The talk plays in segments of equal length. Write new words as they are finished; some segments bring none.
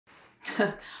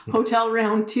Hotel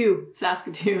round 2,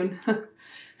 Saskatoon.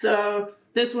 So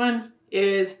this one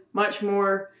is much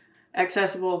more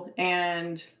accessible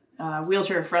and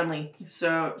wheelchair friendly.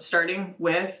 So starting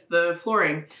with the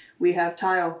flooring, we have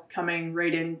tile coming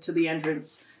right into the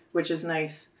entrance, which is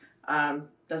nice.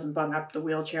 Doesn't bung up the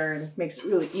wheelchair and makes it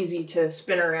really easy to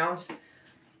spin around.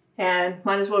 And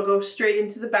might as well go straight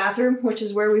into the bathroom, which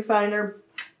is where we find our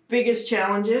biggest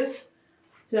challenges.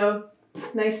 So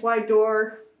nice wide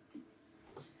door.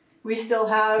 We still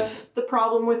have the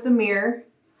problem with the mirror.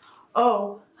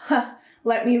 Oh,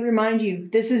 let me remind you,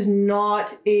 this is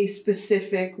not a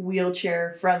specific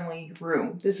wheelchair friendly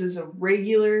room. This is a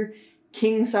regular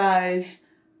king size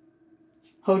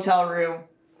hotel room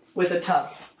with a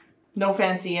tub. No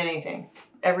fancy anything.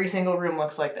 Every single room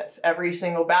looks like this. Every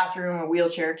single bathroom a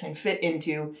wheelchair can fit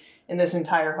into in this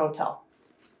entire hotel.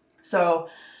 So,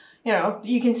 you know,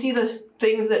 you can see the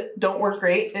things that don't work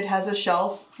great. It has a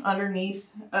shelf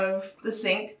underneath of the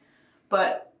sink,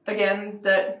 but again,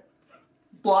 that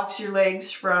blocks your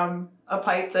legs from a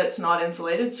pipe that's not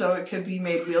insulated, so it could be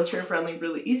made wheelchair friendly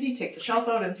really easy. Take the shelf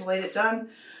out, insulate it, done.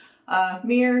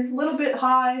 Mirror, a little bit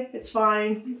high, it's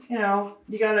fine. You know,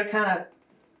 you gotta kind of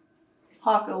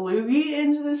hock a loogie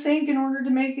into the sink in order to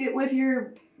make it with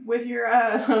your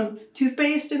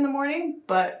toothpaste in the morning,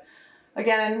 but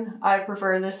again, I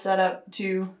prefer this setup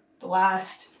to the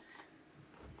last.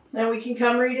 Then we can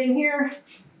come right in here.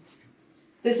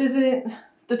 This isn't,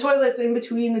 the toilet's in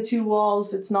between the two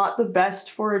walls. It's not the best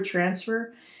for a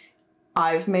transfer.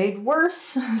 I've made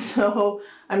worse, so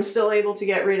I'm still able to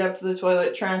get right up to the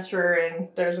toilet, transfer, and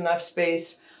there's enough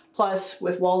space. Plus,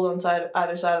 with walls on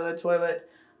either side of the toilet,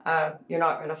 you're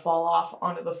not going to fall off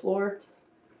onto the floor.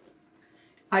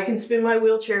 I can spin my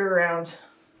wheelchair around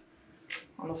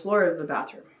on the floor of the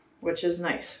bathroom, which is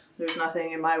nice. There's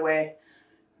nothing in my way,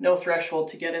 no threshold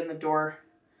to get in the door.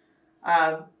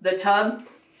 The tub,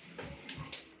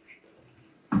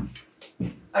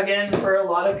 again, for a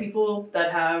lot of people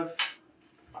that have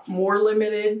more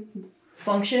limited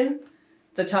function,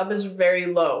 the tub is very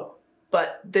low,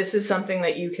 but this is something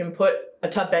that you can put a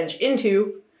tub bench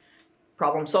into.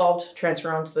 Problem solved,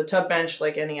 transfer onto the tub bench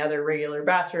like any other regular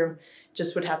bathroom.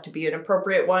 Just would have to be an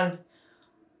appropriate one.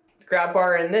 The grab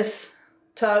bar in this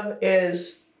tub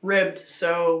is ribbed,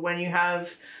 so when you have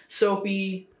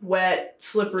soapy, wet,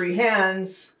 slippery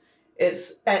hands,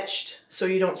 it's etched so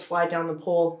you don't slide down the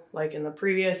pole like in the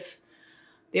previous.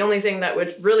 The only thing that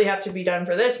would really have to be done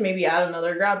for this, maybe add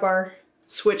another grab bar,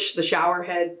 switch the shower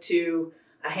head to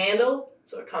a handle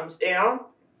so it comes down,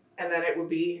 and then it would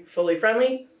be fully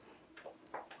friendly.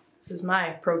 This is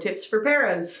my pro tips for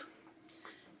paras.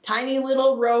 Tiny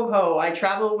little Roho. I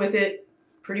travel with it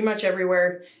pretty much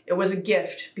everywhere. It was a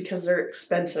gift because they're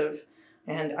expensive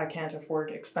and I can't afford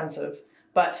expensive.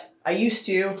 But I used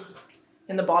to,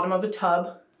 in the bottom of a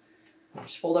tub,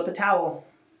 just fold up a towel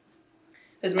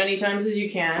as many times as you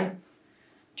can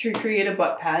to create a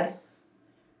butt pad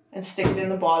and stick it in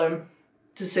the bottom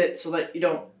to sit so that you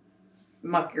don't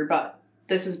muck your butt.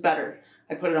 This is better.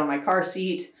 I put it on my car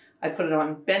seat. I put it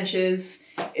on benches.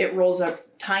 It rolls up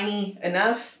tiny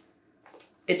enough.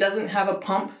 It doesn't have a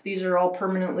pump. These are all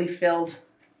permanently filled.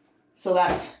 So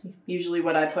that's usually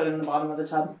what I put in the bottom of the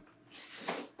tub.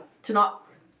 To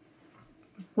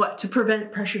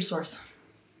prevent pressure sores.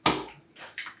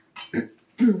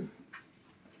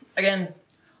 Again,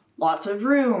 lots of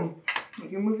room. You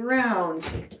can move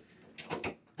around.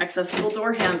 Accessible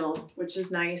door handle, which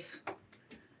is nice.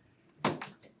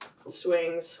 It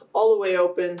swings all the way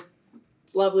open.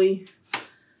 It's lovely.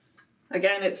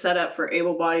 Again, it's set up for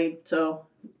able-bodied, so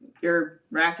your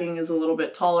racking is a little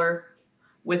bit taller.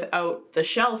 Without the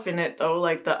shelf in it though,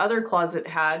 like the other closet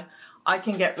had, I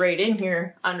can get right in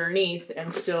here underneath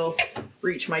and still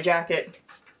reach my jacket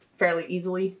fairly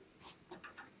easily.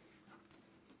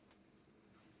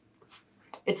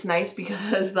 It's nice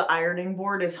because the ironing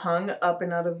board is hung up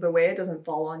and out of the way. It doesn't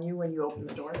fall on you when you open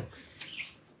the door.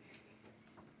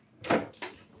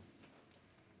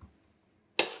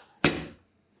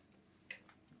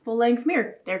 Full length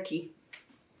mirror, they're key.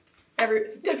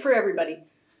 Good for everybody.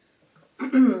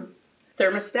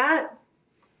 Thermostat,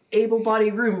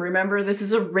 able-bodied room. Remember, this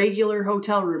is a regular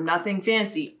hotel room, nothing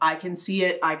fancy. I can see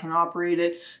it, I can operate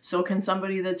it. So can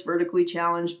somebody that's vertically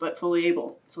challenged but fully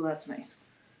able. So that's nice.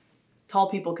 Tall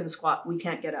people can squat, we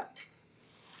can't get up.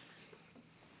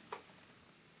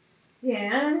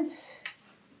 And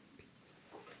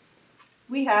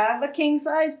we have a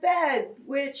king-size bed,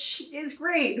 which is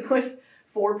great, with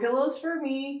 4 pillows for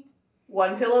me,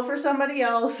 1 pillow for somebody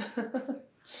else.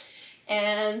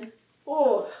 And,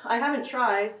 oh, I haven't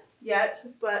tried yet,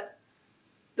 but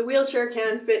The wheelchair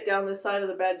can fit down the side of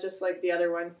the bed just like the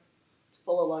other one. It's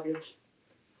full of luggage.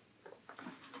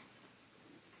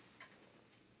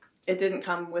 It didn't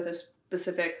come with a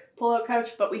specific pull-out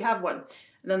couch, but we have one.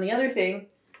 And then the other thing,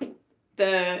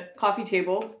 the coffee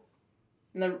table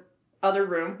in the other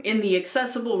room, in the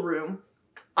accessible room,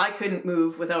 I couldn't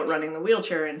move without running the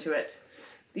wheelchair into it.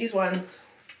 These ones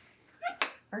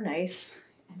are nice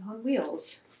and on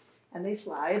wheels, and they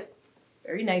slide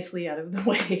very nicely out of the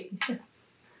way.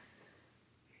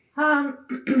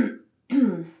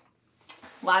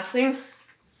 Last thing,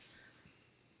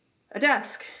 a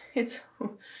desk. It's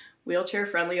wheelchair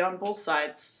friendly on both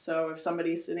sides. So if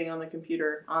somebody's sitting on the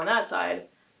computer on that side,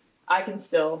 I can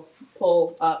still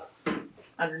pull up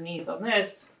underneath on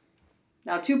this.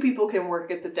 Now 2 people can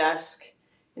work at the desk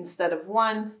instead of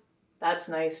 1. That's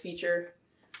a nice feature.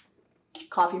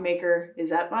 Coffee maker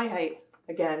is at my height.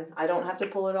 Again, I don't have to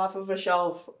pull it off of a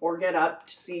shelf or get up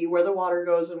to see where the water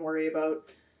goes and worry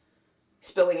about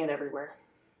spilling it everywhere.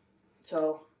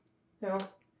 So, you know,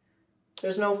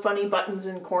 there's no funny buttons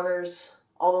in corners.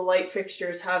 All the light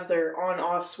fixtures have their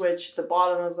on-off switch at the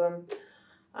bottom of them.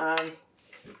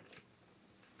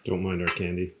 Don't mind our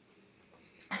candy.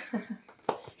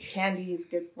 Candy is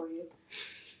good for you.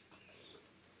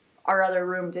 Our other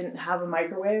room didn't have a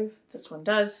microwave. This one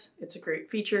does. It's a great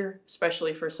feature,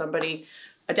 especially for somebody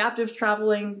adaptive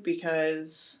traveling,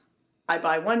 because I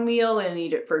buy 1 meal and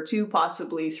eat it for 2,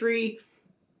 possibly 3.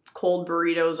 Cold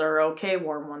burritos are okay,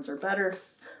 warm ones are better.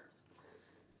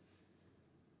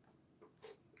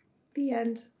 The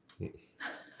end.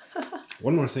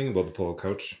 One more thing about the pull-out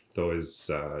couch, though, is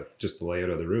just the layout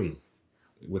of the room.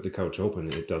 With the couch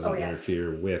open, it doesn't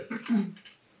interfere with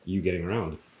you getting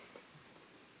around.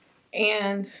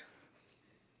 And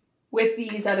with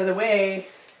these out of the way,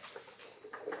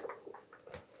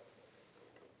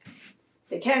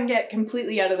 they can get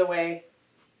completely out of the way.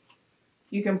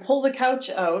 You can pull the couch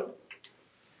out.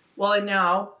 Well, and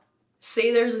now,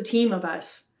 say there's a team of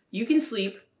us. You can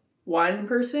sleep 1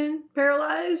 person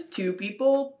paralyzed, 2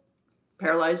 people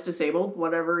paralyzed, disabled,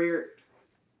 whatever your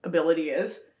ability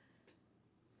is.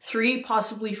 3,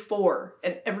 possibly 4,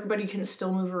 and everybody can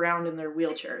still move around in their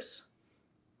wheelchairs.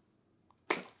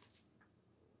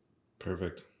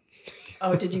 Perfect.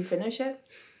 Oh, did you finish it?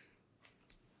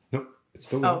 Nope, it's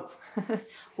still going. Oh,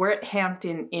 we're at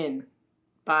Hampton Inn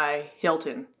by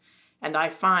Hilton, and I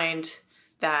find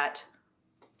that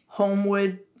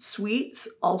Homewood Suites,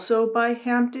 also by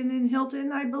Hampton and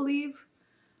Hilton, I believe.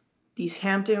 These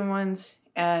Hampton ones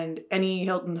and any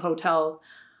Hilton hotel,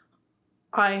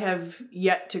 I have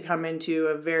yet to come into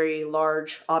a very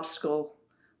large obstacle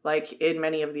like in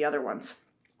many of the other ones.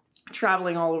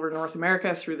 Traveling all over North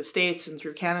America, through the States and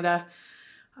through Canada,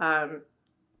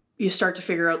 you start to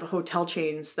figure out the hotel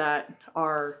chains that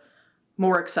are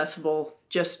more accessible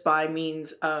just by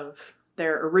means of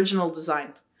their original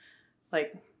design.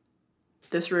 Like,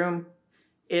 this room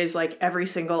is like every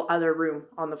single other room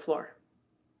on the floor.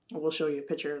 We'll show you a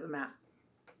picture of the map.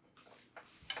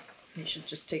 You should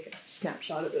just take a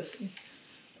snapshot of this.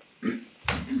 Do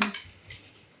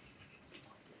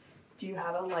you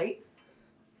have a light?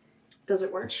 Does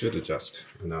it work? It should adjust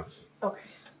enough. Okay.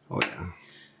 Oh, yeah.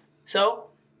 So,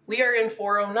 we are in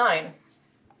 409.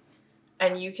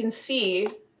 And you can see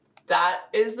that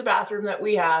is the bathroom that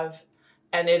we have.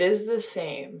 And it is the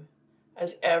same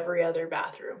as every other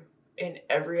bathroom in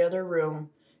every other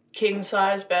room. King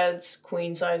size beds,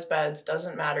 queen size beds,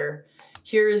 doesn't matter.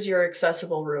 Here is your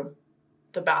accessible room.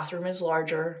 The bathroom is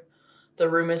larger. The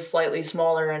room is slightly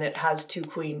smaller and it has 2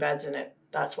 queen beds in it.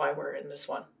 That's why we're in this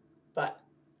one. But,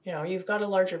 you know, you've got a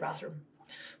larger bathroom.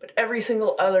 But every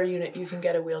single other unit, you can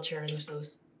get a wheelchair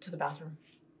into the bathroom.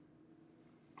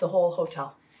 The whole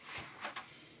hotel.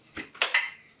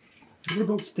 What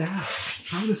about staff?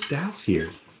 How are the staff here?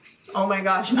 Oh my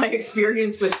gosh, my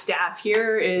experience with staff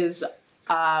here is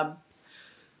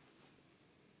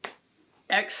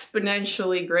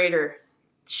exponentially greater.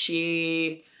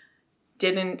 She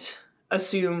didn't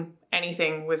assume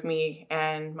anything with me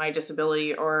and my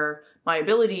disability or my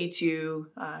ability to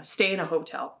stay in a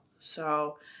hotel.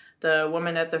 So the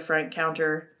woman at the front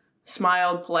counter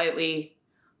smiled politely,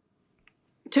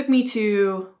 took me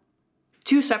to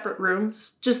 2 separate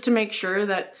rooms just to make sure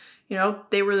that, you know,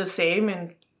 they were the same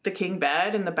and the king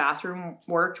bed and the bathroom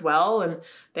worked well, and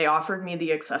they offered me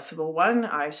the accessible one.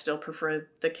 I still prefer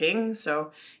the king,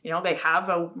 so, you know, they have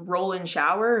a roll-in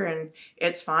shower and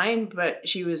it's fine, but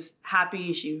she was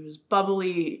happy, she was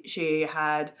bubbly,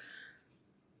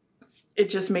 it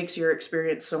just makes your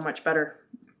experience so much better.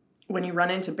 When you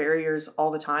run into barriers all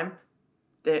the time,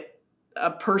 that a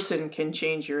person can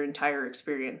change your entire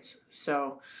experience.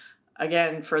 So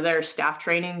again, for their staff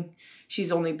training,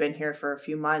 she's only been here for a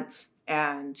few months,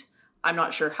 and I'm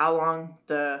not sure how long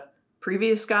the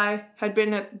previous guy had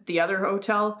been at the other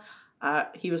hotel.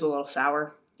 He was a little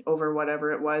sour over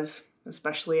whatever it was,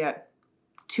 especially at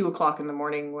 2 o'clock in the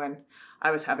morning when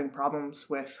I was having problems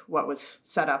with what was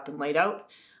set up and laid out.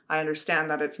 I understand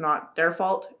that it's not their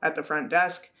fault at the front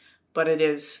desk, but it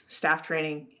is staff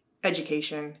training,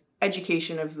 education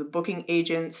of the booking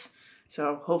agents.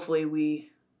 So hopefully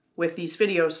we, with these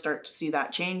videos, start to see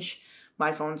that change.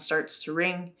 My phone starts to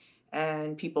ring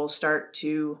and people start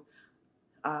to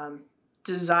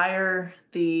desire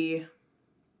the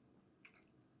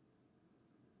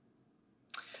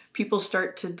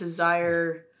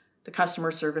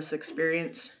customer service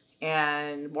experience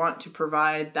and want to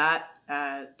provide that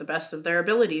at the best of their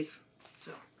abilities.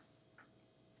 So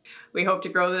we hope to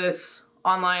grow this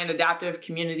online adaptive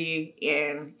community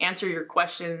and answer your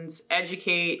questions,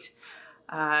 educate.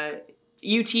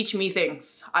 You teach me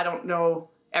things. I don't know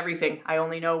everything. I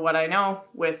only know what I know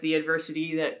with the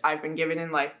adversity that I've been given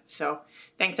in life. So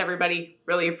thanks everybody.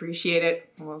 Really appreciate it.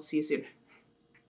 And we'll see you soon.